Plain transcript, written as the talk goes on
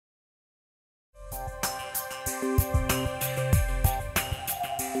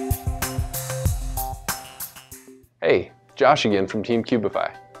Hey, Josh again from Team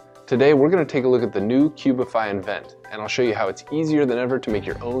Cubify. Today we're going to take a look at the new Cubify Invent, and I'll show you how it's easier than ever to make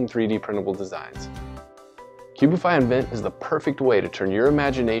your own 3D printable designs. Cubify Invent is the perfect way to turn your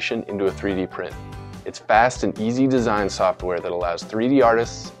imagination into a 3D print. It's fast and easy design software that allows 3D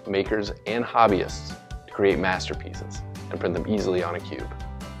artists, makers, and hobbyists to create masterpieces and print them easily on a cube.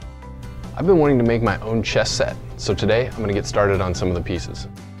 I've been wanting to make my own chess set, so today I'm going to get started on some of the pieces.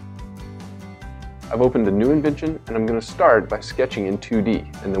 I've opened a new invention and I'm going to start by sketching in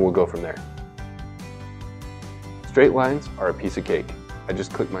 2D, and then we'll go from there. Straight lines are a piece of cake. I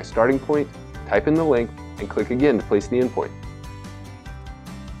just click my starting point, type in the length, and click again to place the endpoint.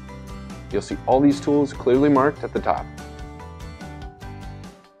 You'll see all these tools clearly marked at the top.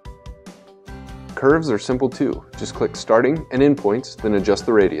 Curves are simple too. Just click starting and endpoints, then adjust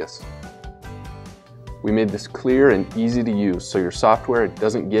the radius. We made this clear and easy to use so your software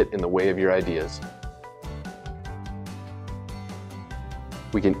doesn't get in the way of your ideas.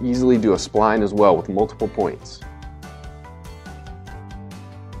 We can easily do a spline as well with multiple points.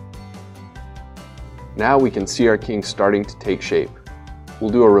 Now we can see our king starting to take shape. We'll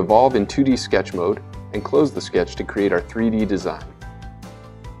do a revolve in 2D sketch mode and close the sketch to create our 3D design.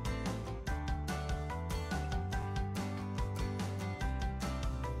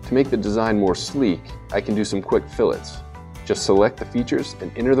 To make the design more sleek, I can do some quick fillets. Just select the features and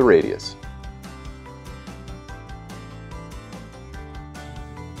enter the radius.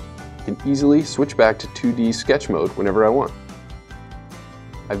 I can easily switch back to 2D sketch mode whenever I want.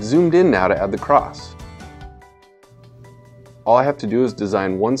 I've zoomed in now to add the cross. All I have to do is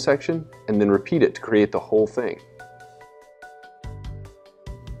design one section and then repeat it to create the whole thing.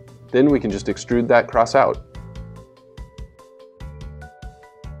 Then we can just extrude that cross out.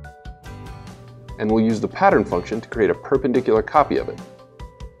 And we'll use the pattern function to create a perpendicular copy of it.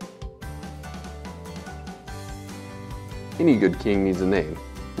 Any good king needs a name.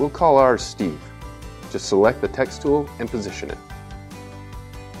 We'll call ours Steve. Just select the text tool and position it.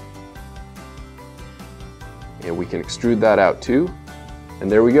 And we can extrude that out too.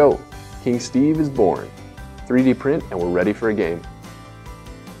 And there we go. King Steve is born. 3D print and we're ready for a game.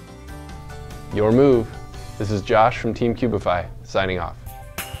 Your move. This is Josh from Team Cubify, signing off.